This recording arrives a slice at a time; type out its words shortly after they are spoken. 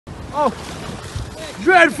Oh,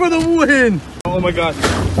 Dread for the win. Oh my God.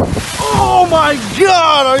 Oh my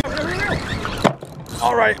God.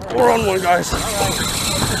 All right, we're on one, guys.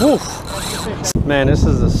 Woof. Man, this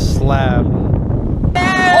is a slab.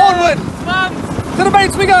 Onward. To the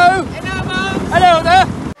baits we go. Hello there.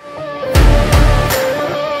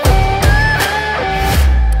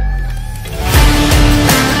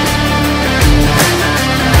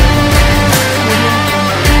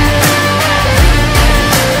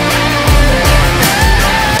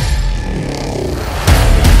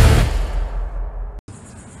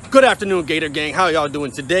 Good afternoon, Gator Gang. How y'all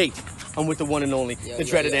doing today? I'm with the one and only, the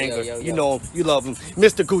dreaded angler. You know him, you love him.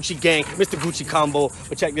 Mr. Gucci Gang, Mr. Gucci Combo.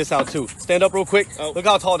 But check this out too. Stand up real quick. Oh. Look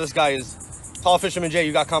how tall this guy is. Tall Fisherman J,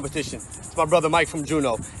 you got competition. It's my brother Mike from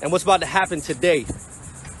Juneau. And what's about to happen today,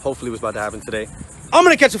 hopefully what's about to happen today, I'm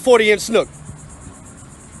gonna catch a 40-inch snook.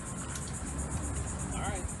 All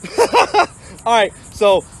right. All right,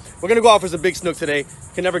 so we're gonna go out for some big snook today.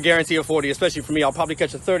 Can never guarantee a 40, especially for me. I'll probably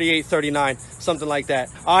catch a 38, 39, something like that.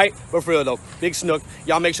 All right, but for real though, big snook.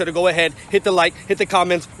 Y'all make sure to go ahead, hit the like, hit the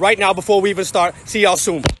comments right now before we even start. See y'all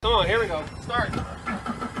soon. Come on, here we go. Start. All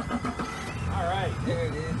right, there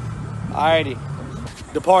it is. All righty.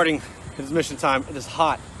 Departing. It's mission time. It is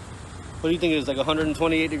hot. What do you think it is, like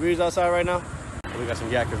 128 degrees outside right now? We got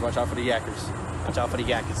some yakkers. Watch out for the yakkers. Watch out for the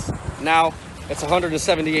yakkers. Now, it's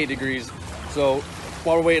 178 degrees. So,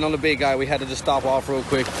 while we're waiting on the big guy, we had to just stop off real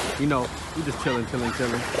quick. You know, we just chilling. Trying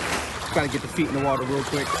to get the feet in the water real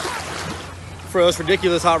quick. For us,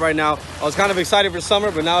 ridiculous hot right now. I was kind of excited for summer,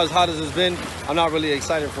 but now as hot as it's been, I'm not really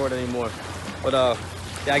excited for it anymore. But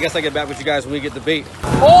yeah, I guess I get back with you guys when we get the bait.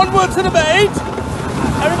 Onward to the bait!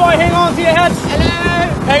 Everybody hang on to your hats.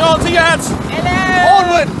 Hello! Hang on to your hats. Hello!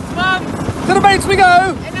 Onward! Mom! To the baits we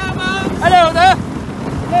go! Hello, Mom! Hello there!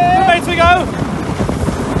 Hello. To the baits we go!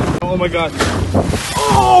 Oh my God.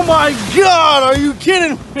 Oh my God, are you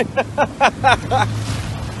kidding me?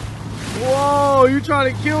 Whoa, you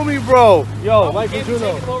trying to kill me, bro. Yo, Mike from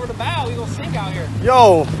Juneau. Take him over the bow, we gonna sink out here.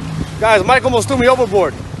 Yo, guys, Mike almost threw me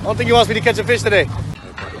overboard. I don't think he wants me to catch a fish today. You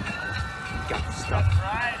got the stuff.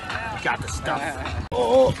 You got the stuff.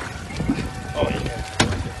 Oh. Oh, yeah.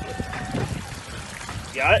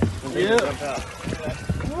 Got it?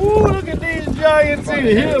 Yeah. Ooh, look at these giants in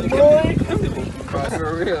here, boy.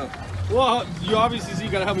 For real. Well, you obviously see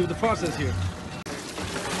you gotta help me with the process here.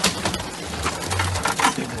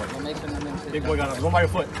 Big boy got up. Go by your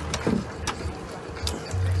foot.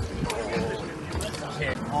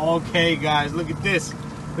 Okay, guys, look at this.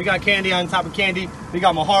 We got candy on top of candy. We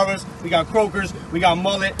got maharas. We got croakers. We got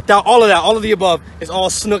mullet. Now, all of that, all of the above, is all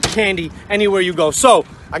snook candy anywhere you go. So,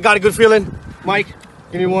 I got a good feeling. Mike,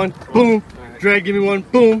 give me one. Boom. Dredd, give me one.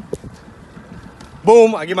 Boom.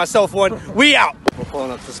 Boom. I give myself one. We out. We're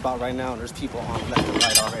pulling up to the spot right now, and there's people on left and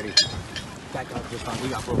right already. That guy just found, we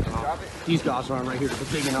got broken off. These guys are on right here. There's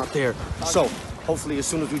a big one out there. So, hopefully, as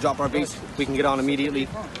soon as we drop our baits, we can get on immediately.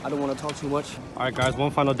 I don't want to talk too much. All right, guys,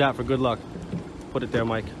 one final dap for good luck. Put it there,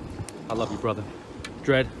 Mike. I love you, brother.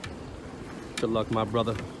 Dredd, good luck, my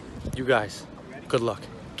brother. You guys, good luck.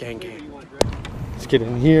 Gang, gang. Let's get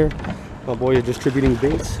in here. My boy is distributing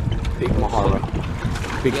baits. Big mahara.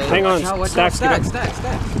 Big. Hang on, stack.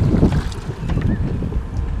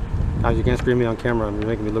 Now you can't scream me on camera. You're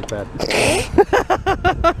making me look bad.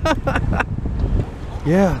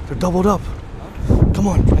 Yeah, they're doubled up. Come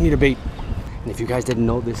on, I need a bait. And if you guys didn't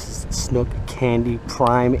know, this is Snook Candy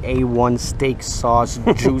Prime A1 Steak Sauce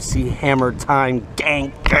Juicy Hammer Time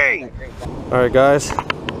Gang Gang. All right, guys.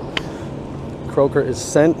 Croaker is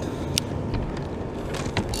sent.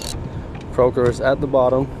 Croaker is at the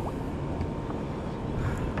bottom.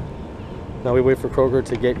 Now we wait for Croaker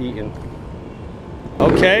to get eaten.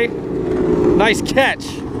 Okay, nice catch.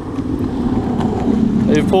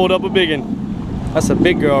 They pulled up a big one. That's a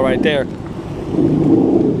big girl right there.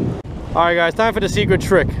 All right, guys, time for the secret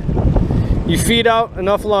trick. You feed out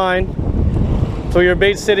enough line so your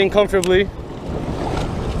bait's sitting comfortably.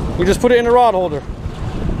 You just put it in the rod holder.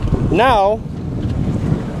 Now,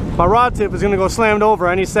 my rod tip is gonna go slammed over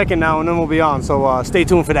any second now, and then we'll be on. So stay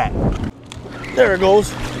tuned for that. There it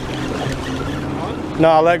goes.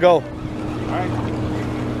 Nah, let go. All right.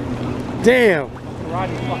 Damn.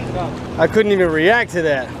 I couldn't even react to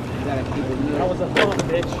that. That was a thump,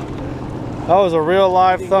 bitch. That was a real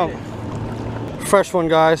live thump. Fresh one,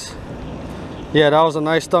 guys. Yeah, that was a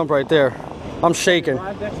nice thump right there. I'm shaking.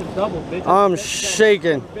 I'm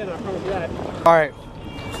shaking. All right,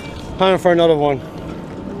 time for another one.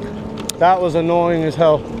 That was annoying as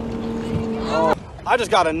hell. I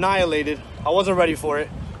just got annihilated. I wasn't ready for it.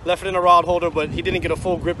 Left it in a rod holder, but he didn't get a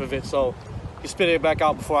full grip of it, so he spit it back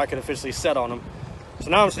out before I could officially set on him. So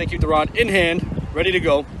now I'm just gonna keep the rod in hand, ready to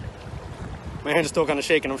go. My hand's still kind of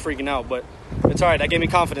shaking, I'm freaking out, but it's all right. That gave me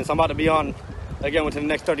confidence. I'm about to be on again within the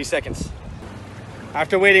next 30 seconds.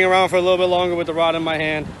 After waiting around for a little bit longer with the rod in my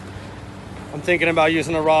hand, I'm thinking about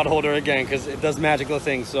using a rod holder again because it does magical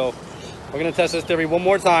things. So we're gonna test this theory one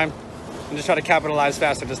more time and just try to capitalize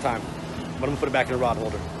faster this time. But I'm gonna put it back in the rod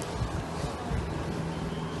holder.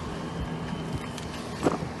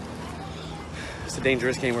 It's a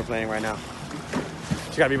dangerous game we're playing right now.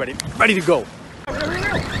 You gotta be ready to go.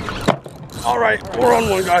 All right, we're on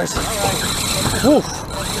one, guys. Whew.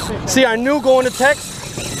 See, I knew going to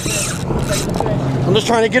text. I'm just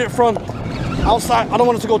trying to get it from outside. I don't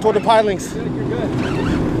want it to go toward the pilings. You're good.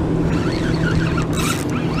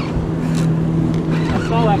 I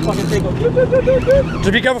saw that fucking thing go.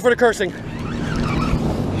 Just be careful for the cursing.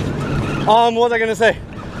 What was I gonna say?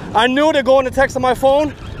 I knew that going to text on my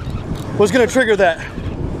phone was gonna trigger that.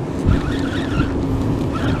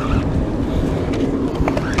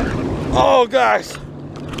 Oh, guys.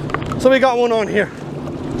 So we got one on here.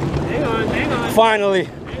 Hang on, hang on. Finally.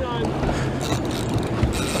 Hang on.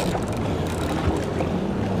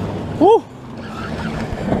 Woo.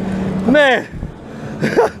 Man.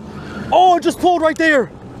 Oh, it just pulled right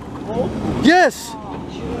there. Yes.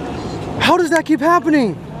 How does that keep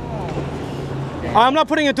happening? I'm not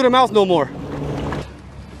putting it through the mouth no more.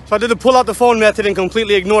 So I did the pull out the phone method and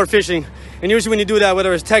completely ignore fishing. And usually when you do that,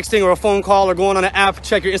 whether it's texting or a phone call or going on an app,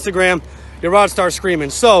 check your Instagram, your rod starts screaming.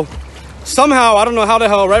 So somehow, I don't know how the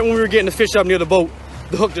hell, right when we were getting the fish up near the boat,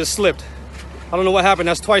 the hook just slipped. I don't know what happened.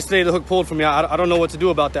 That's twice today the hook pulled from me. I don't know what to do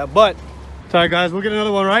about that, but sorry guys, we'll get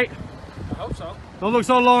another one, right? I hope so. Don't look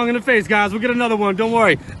so long in the face, guys. We'll get another one. Don't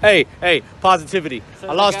worry. Hey, positivity.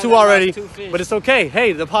 I lost two already, but it's okay.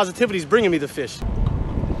 Hey, the positivity's bringing me the fish.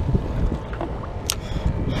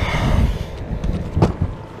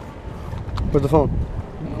 Where's the phone?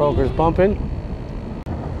 Croaker's bumping.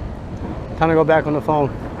 Time to go back on the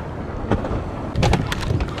phone.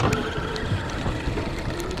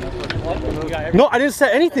 No, I didn't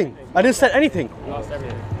set anything. I didn't set anything. You lost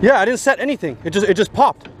everything. Yeah, I didn't set anything. It just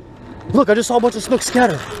popped. Look, I just saw a bunch of snook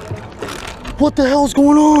scatter. What the hell's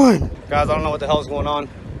going on? Guys, I don't know what the hell's going on.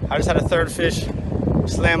 I just had a third fish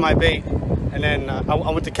slam my bait, and then I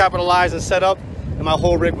went to capitalize and set up, and my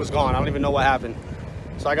whole rig was gone. I don't even know what happened.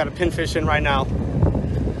 So I got a pinfish in right now,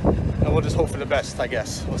 and we'll just hope for the best, I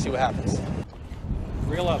guess. We'll see what happens.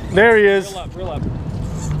 Reel up. There he is. Reel up, reel up.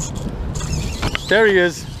 There he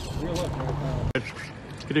is. Reel up.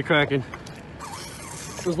 Get it cracking.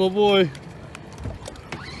 There's my boy.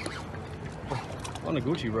 On a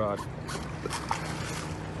Gucci rod.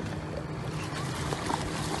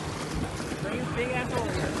 Big ass hole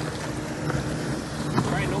here.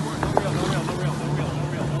 All right, no more, no reel, no reel, no reel, no reel,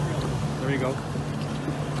 no reel, no reel. There you go.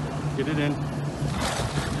 Get it in.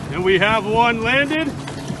 And we have one landed.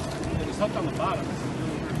 It's hooked on the bottom.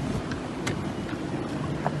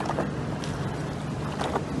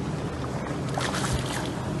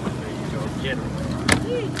 There you go. Get him.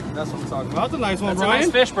 That's what I'm talking about. That's a nice one, That's Brian. a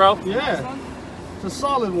nice fish, bro. Yeah. It's a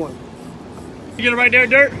solid one. You get it right there,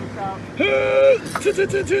 Dirt.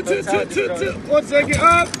 1 second.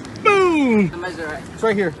 Up. Boom. It's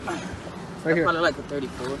right here. Right here. Probably like a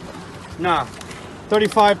 34. Nah.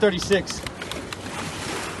 35, 36.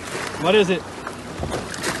 What is it?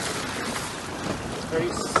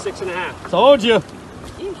 36 and a half. Told you.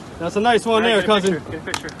 That's a nice one there, Get a cousin. picture, get a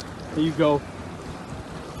picture. There you go.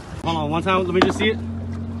 Hold on, one time. Let me just see it.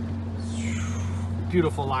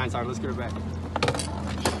 Beautiful line. Sorry, let's get her back.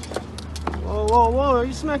 Whoa, whoa, whoa. Are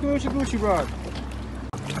you smacking me with your Gucci rod?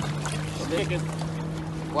 Stick it.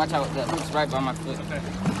 Watch out, that hook's right by my foot. Okay.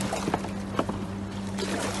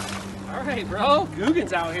 All right, bro.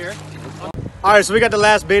 Guggen's out here. All right, so we got the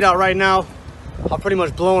last bait out right now. I'm pretty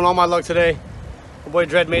much blowing all my luck today. My boy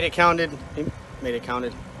Dread made it counted. He made it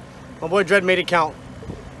counted. My boy Dread made it count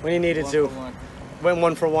when he needed to. Went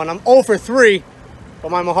 1 for 1. I'm 0 for 3,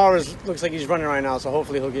 but my Mahara's looks like he's running right now, so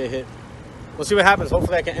hopefully he'll get hit. We'll see what happens.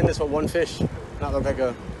 Hopefully I can end this with 1 fish, not look like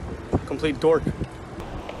a complete dork.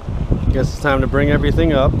 Guess it's time to bring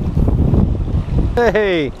everything up.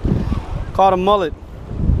 Hey, caught a mullet.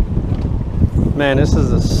 Man, this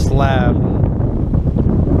is a slab.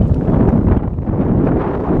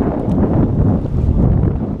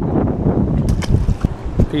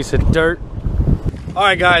 Piece of dirt. All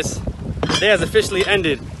right, guys, the day has officially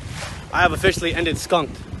ended. I have officially ended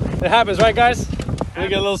skunked. It happens, right, guys? We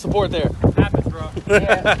get a little support there. Happens, bro.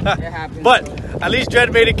 Yeah, it happens. But bro. at least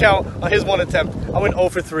Dread made it count on his 1 attempt. I went 0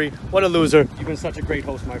 for 3. What a loser. You've been such a great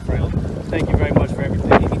host, my friend. Thank you very much for everything.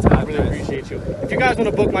 Anytime. really appreciate you. If you guys want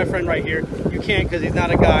to book my friend right here, you can't because he's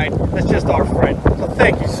not a guide. That's just our friend. So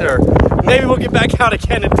thank you, sir. Maybe we'll get back out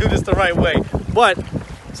again and do this the right way. But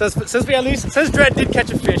since Dread did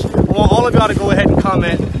catch a fish, I want all of y'all to go ahead and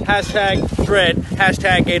comment #Dread,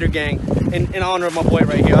 #GatorGang in honor of my boy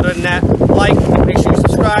right here. Other than that, like, make sure you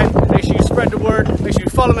subscribe, make sure you spread the word, make sure you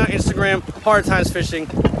follow me on Instagram, Hard Times Fishing.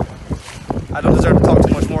 I don't deserve to talk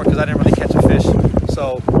too much more because I didn't really catch a fish.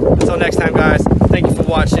 So until next time, guys, thank you for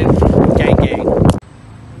watching. Gang, gang.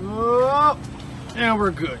 Oh, and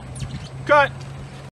we're good. Cut.